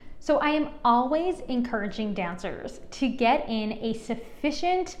So I am always encouraging dancers to get in a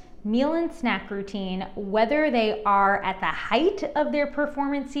sufficient meal and snack routine, whether they are at the height of their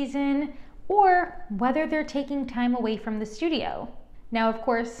performance season or whether they're taking time away from the studio. Now, of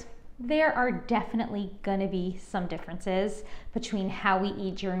course, there are definitely gonna be some differences between how we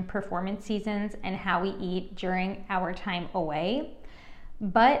eat during performance seasons and how we eat during our time away.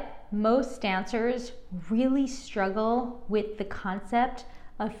 But most dancers really struggle with the concept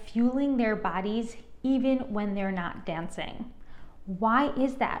of fueling their bodies even when they're not dancing. Why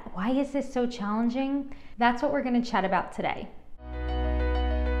is that? Why is this so challenging? That's what we're going to chat about today.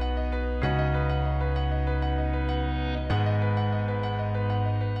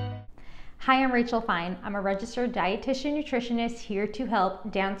 Hi, I'm Rachel Fine. I'm a registered dietitian nutritionist here to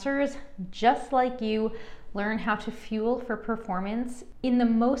help dancers just like you learn how to fuel for performance in the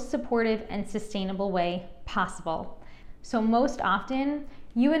most supportive and sustainable way possible. So most often,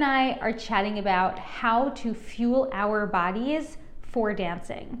 you and I are chatting about how to fuel our bodies for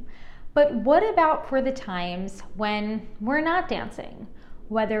dancing. But what about for the times when we're not dancing?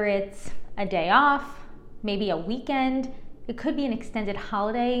 Whether it's a day off, maybe a weekend, it could be an extended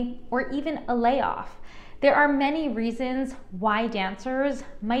holiday, or even a layoff. There are many reasons why dancers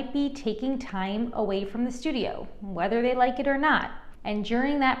might be taking time away from the studio, whether they like it or not. And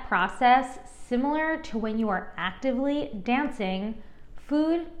during that process, similar to when you are actively dancing,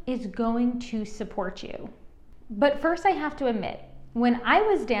 food is going to support you. But first, I have to admit, when I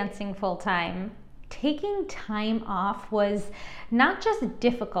was dancing full time, taking time off was not just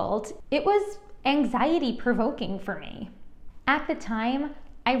difficult, it was anxiety provoking for me. At the time,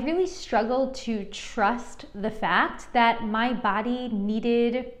 I really struggled to trust the fact that my body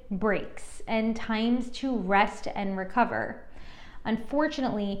needed breaks and times to rest and recover.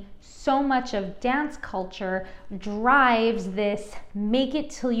 Unfortunately, so much of dance culture drives this make it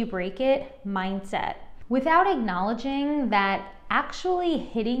till you break it mindset without acknowledging that actually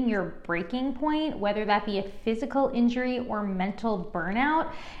hitting your breaking point, whether that be a physical injury or mental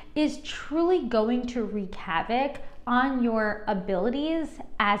burnout, is truly going to wreak havoc on your abilities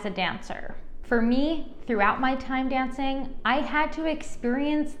as a dancer. For me, throughout my time dancing, I had to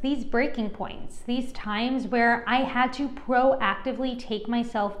experience these breaking points, these times where I had to proactively take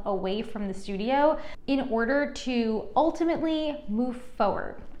myself away from the studio in order to ultimately move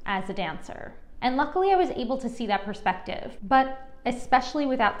forward as a dancer. And luckily I was able to see that perspective, but especially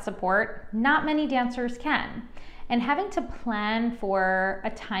without support, not many dancers can. And having to plan for a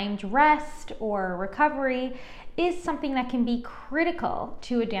timed rest or recovery is something that can be critical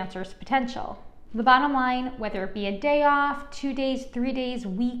to a dancer's potential. The bottom line, whether it be a day off, 2 days, 3 days,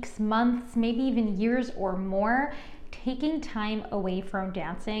 weeks, months, maybe even years or more, taking time away from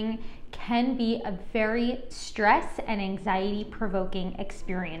dancing can be a very stress and anxiety provoking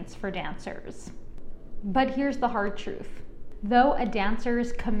experience for dancers. But here's the hard truth. Though a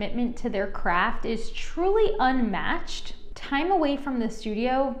dancer's commitment to their craft is truly unmatched, time away from the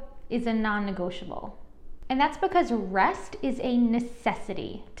studio is a non-negotiable. And that's because rest is a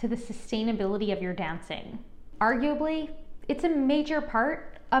necessity to the sustainability of your dancing. Arguably, it's a major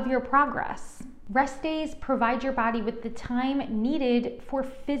part of your progress. Rest days provide your body with the time needed for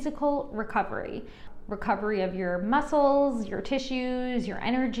physical recovery of your muscles, your tissues, your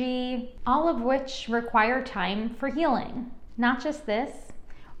energy, all of which require time for healing. Not just this,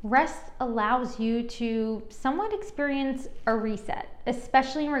 rest allows you to somewhat experience a reset,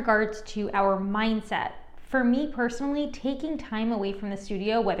 especially in regards to our mindset. For me personally, taking time away from the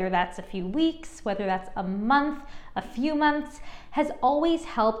studio, whether that's a few weeks, whether that's a month, a few months, has always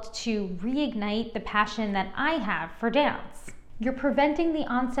helped to reignite the passion that I have for dance. You're preventing the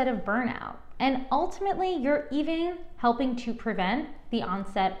onset of burnout, and ultimately you're even helping to prevent the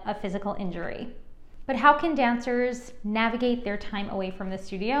onset of physical injury. But how can dancers navigate their time away from the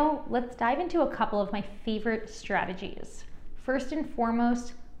studio? Let's dive into a couple of my favorite strategies. First and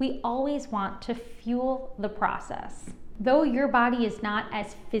foremost, we always want to fuel the process. Though your body is not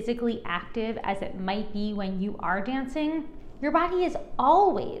as physically active as it might be when you are dancing, your body is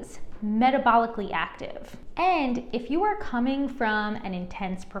always metabolically active. And if you are coming from an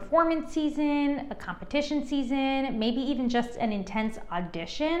intense performance season, a competition season, maybe even just an intense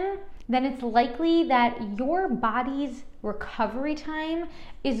audition, then it's likely that your body's recovery time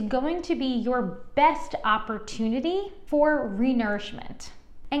is going to be your best opportunity for renourishment.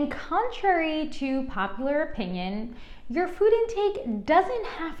 And contrary to popular opinion, your food intake doesn't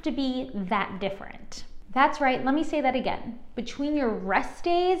have to be that different. That's right, let me say that again. Between your rest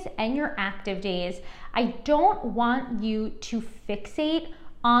days and your active days, I don't want you to fixate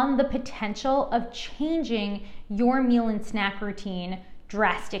on the potential of changing your meal and snack routine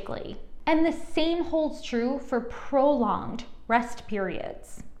drastically. And the same holds true for prolonged rest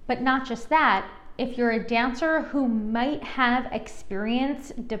periods. But not just that, if you're a dancer who might have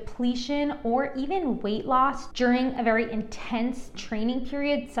experienced depletion or even weight loss during a very intense training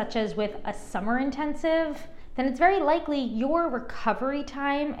period, such as with a summer intensive, then it's very likely your recovery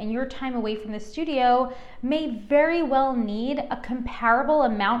time and your time away from the studio may very well need a comparable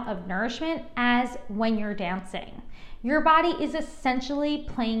amount of nourishment as when you're dancing. Your body is essentially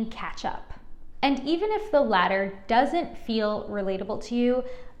playing catch up. And even if the latter doesn't feel relatable to you,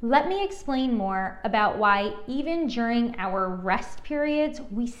 let me explain more about why even during our rest periods,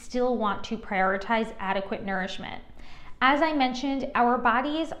 we still want to prioritize adequate nourishment. As I mentioned, our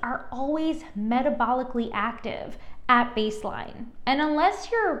bodies are always metabolically active at baseline. And unless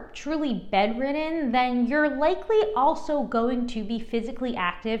you're truly bedridden, then you're likely also going to be physically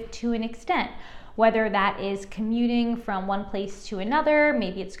active to an extent. Whether that is commuting from one place to another,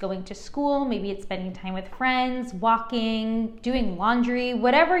 maybe it's going to school, maybe it's spending time with friends, walking, doing laundry,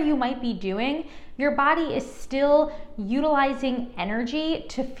 whatever you might be doing, your body is still utilizing energy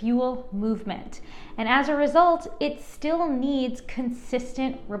to fuel movement. And as a result, it still needs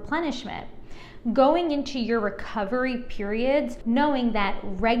consistent replenishment. Going into your recovery periods, knowing that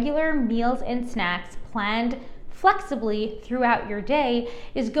regular meals and snacks planned flexibly throughout your day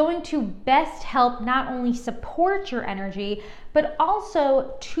is going to best help not only support your energy, but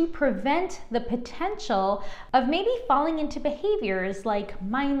also to prevent the potential of maybe falling into behaviors like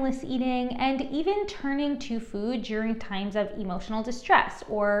mindless eating and even turning to food during times of emotional distress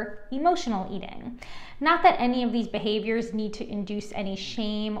or emotional eating. Not that any of these behaviors need to induce any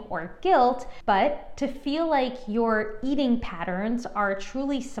shame or guilt, but to feel like your eating patterns are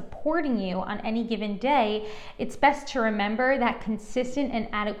truly supporting you on any given day, it's best to remember that consistent and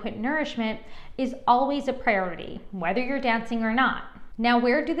adequate nourishment is always a priority, whether you're dancing or not. Now,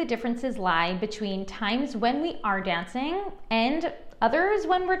 where do the differences lie between times when we are dancing and others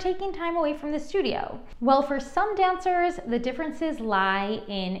when we're taking time away from the studio? Well, for some dancers, the differences lie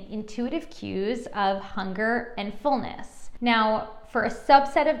in intuitive cues of hunger and fullness. Now, for a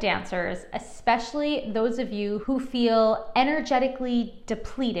subset of dancers, especially those of you who feel energetically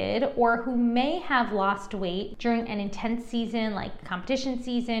depleted or who may have lost weight during an intense season like competition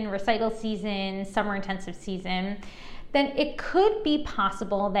season, recital season, summer intensive season, then it could be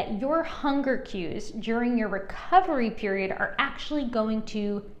possible that your hunger cues during your recovery period are actually going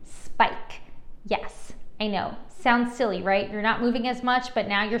to spike. Yes, I know, sounds silly, right? You're not moving as much, but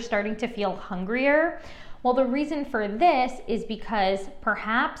now you're starting to feel hungrier. Well, the reason for this is because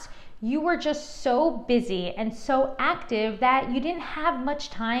perhaps you were just so busy and so active that you didn't have much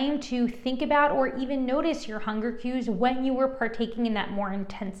time to think about or even notice your hunger cues when you were partaking in that more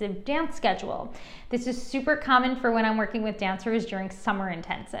intensive dance schedule. This is super common for when I'm working with dancers during summer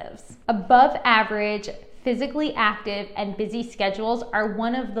intensives. Above average, physically active and busy schedules are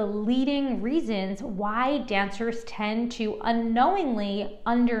one of the leading reasons why dancers tend to unknowingly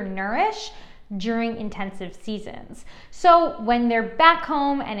undernourish during intensive seasons. So when they're back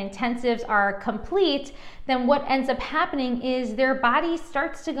home and intensives are complete, then what ends up happening is their body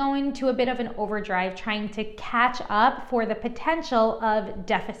starts to go into a bit of an overdrive trying to catch up for the potential of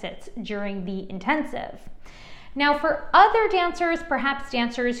deficits during the intensive. Now, for other dancers, perhaps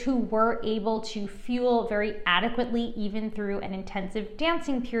dancers who were able to fuel very adequately even through an intensive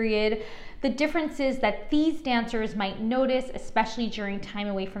dancing period, the differences that these dancers might notice, especially during time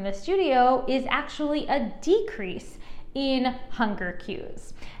away from the studio, is actually a decrease in hunger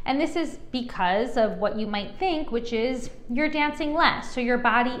cues. And this is because of what you might think, which is you're dancing less, so your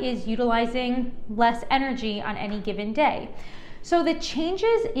body is utilizing less energy on any given day. So the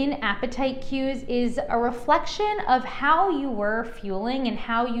changes in appetite cues is a reflection of how you were fueling and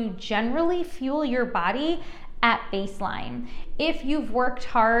how you generally fuel your body at baseline. If you've worked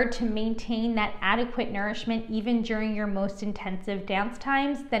hard to maintain that adequate nourishment even during your most intensive dance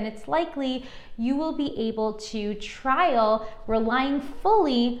times, then it's likely you will be able to trial relying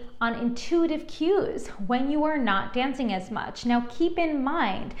fully on intuitive cues when you are not dancing as much. Now, keep in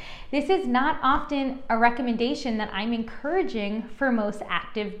mind, this is not often a recommendation that I'm encouraging for most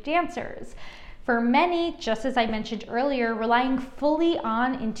active dancers. For many, just as I mentioned earlier, relying fully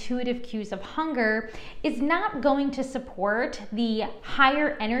on intuitive cues of hunger is not going to support the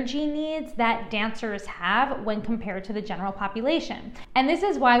higher energy needs that dancers have when compared to the general population. And this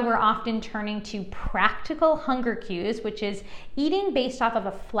is why we're often turning to practical hunger cues, which is eating based off of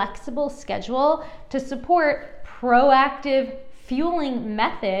a flexible schedule to support proactive fueling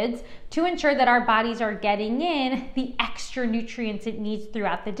methods to ensure that our bodies are getting in the extra nutrients it needs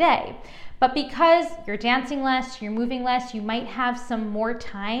throughout the day. But because you're dancing less, you're moving less, you might have some more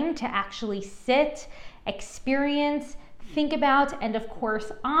time to actually sit, experience, think about, and of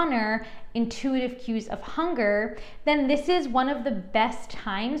course honor intuitive cues of hunger, then this is one of the best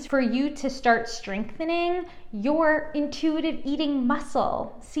times for you to start strengthening your intuitive eating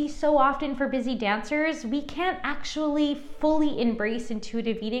muscle. See, so often for busy dancers, we can't actually fully embrace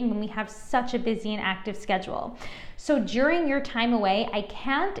intuitive eating when we have such a busy and active schedule. So during your time away, I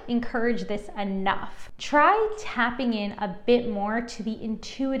can't encourage this enough. Try tapping in a bit more to the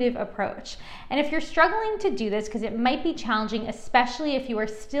intuitive approach. And if you're struggling to do this, because it might be challenging, especially if you are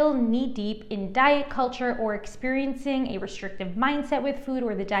still knee-deep in diet culture or experiencing a restrictive mindset with food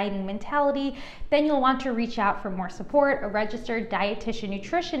or the dieting mentality, then you'll want to reach out for more support. A registered dietitian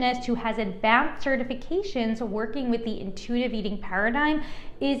nutritionist who has advanced certifications working with the intuitive eating paradigm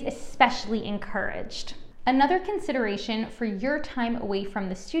is especially encouraged. Another consideration for your time away from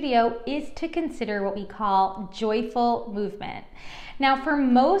the studio is to consider what we call joyful movement. Now, for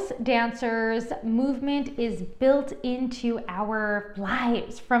most dancers, movement is built into our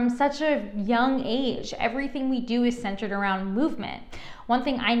lives from such a young age. Everything we do is centered around movement. One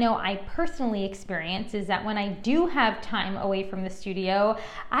thing I know I personally experience is that when I do have time away from the studio,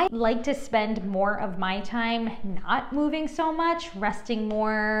 I like to spend more of my time not moving so much, resting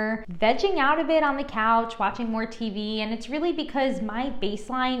more, vegging out a bit on the couch, watching more TV, and it's really because my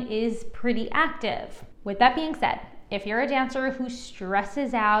baseline is pretty active. With that being said, if you're a dancer who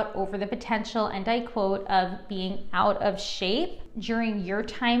stresses out over the potential, and I quote, of being out of shape during your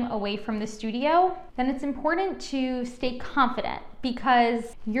time away from the studio, then it's important to stay confident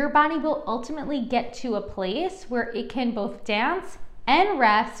because your body will ultimately get to a place where it can both dance and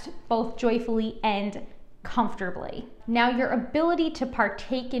rest both joyfully and comfortably. Now, your ability to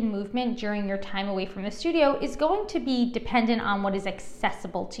partake in movement during your time away from the studio is going to be dependent on what is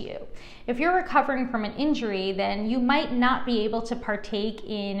accessible to you. If you're recovering from an injury, then you might not be able to partake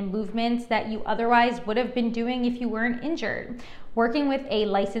in movements that you otherwise would have been doing if you weren't injured. Working with a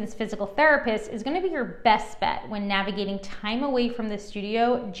licensed physical therapist is going to be your best bet when navigating time away from the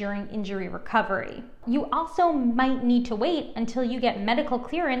studio during injury recovery. You also might need to wait until you get medical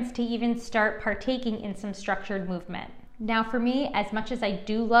clearance to even start partaking in some structured movement. Now, for me, as much as I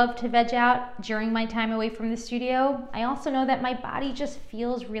do love to veg out during my time away from the studio, I also know that my body just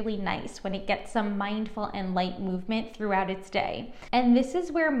feels really nice when it gets some mindful and light movement throughout its day. And this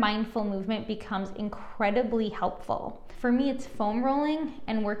is where mindful movement becomes incredibly helpful. For me, it's foam rolling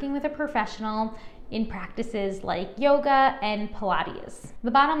and working with a professional in practices like yoga and Pilates.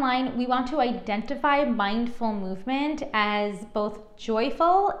 The bottom line, we want to identify mindful movement as both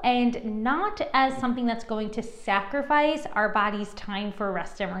joyful and not as something that's going to sacrifice our body's time for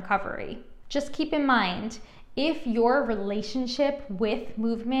rest and recovery. Just keep in mind, if your relationship with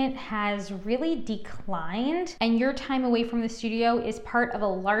movement has really declined and your time away from the studio is part of a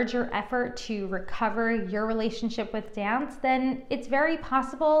larger effort to recover your relationship with dance, then it's very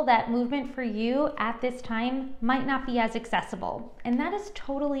possible that movement for you at this time might not be as accessible, and that is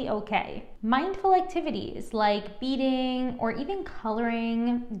totally okay. Mindful activities like beading or even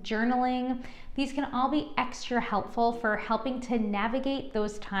coloring, journaling, these can all be extra helpful for helping to navigate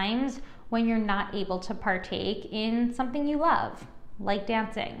those times when you're not able to partake in something you love, like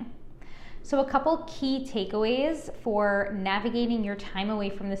dancing. So a couple key takeaways for navigating your time away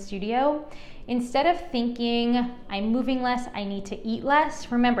from the studio. Instead of thinking, I'm moving less, I need to eat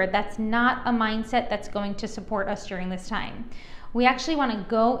less, remember, that's not a mindset that's going to support us during this time. We actually want to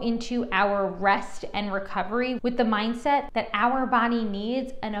go into our rest and recovery with the mindset that our body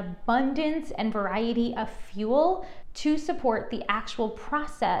needs an abundance and variety of fuel to support the actual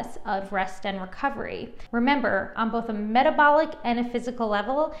process of rest and recovery. Remember, on both a metabolic and a physical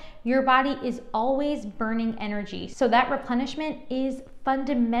level, your body is always burning energy, so that replenishment is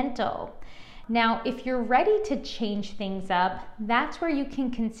fundamental. Now, if you're ready to change things up, that's where you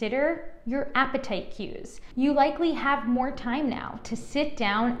can consider your appetite cues. You likely have more time now to sit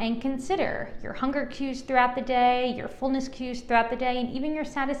down and consider your hunger cues throughout the day, your fullness cues throughout the day, and even your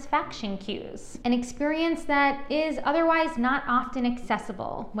satisfaction cues. An experience that is otherwise not often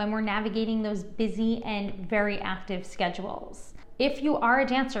accessible when we're navigating those busy and very active schedules. If you are a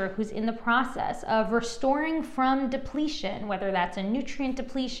dancer who's in the process of restoring from depletion, whether that's a nutrient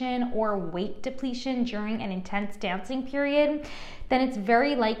depletion or weight depletion during an intense dancing period, then it's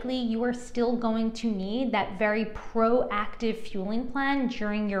very likely you are still going to need that very proactive fueling plan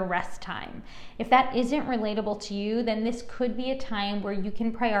during your rest time. If that isn't relatable to you, then this could be a time where you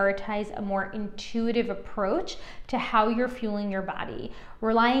can prioritize a more intuitive approach to how you're fueling your body,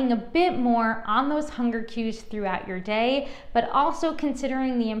 relying a bit more on those hunger cues throughout your day, but also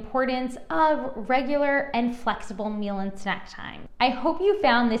considering the importance of regular and flexible meal and snack time. I hope you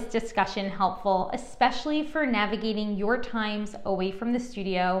found this discussion helpful, especially for navigating your times away from the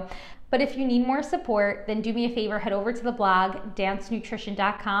studio. But if you need more support, then do me a favor, head over to the blog,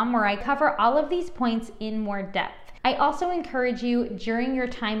 dancenutrition.com, where I cover all of these points in more depth. I also encourage you during your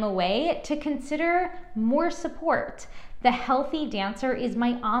time away to consider more support. The Healthy Dancer is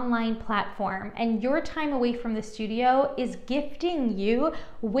my online platform, and your time away from the studio is gifting you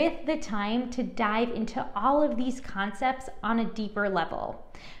with the time to dive into all of these concepts on a deeper level.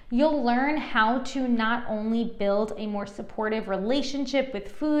 You'll learn how to not only build a more supportive relationship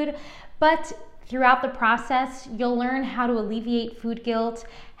with food, but throughout the process, you'll learn how to alleviate food guilt,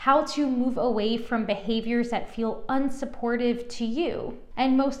 how to move away from behaviors that feel unsupportive to you,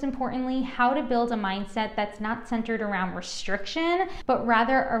 and most importantly, how to build a mindset that's not centered around restriction, but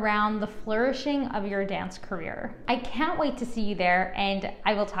rather around the flourishing of your dance career. I can't wait to see you there, and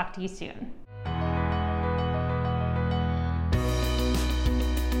I will talk to you soon.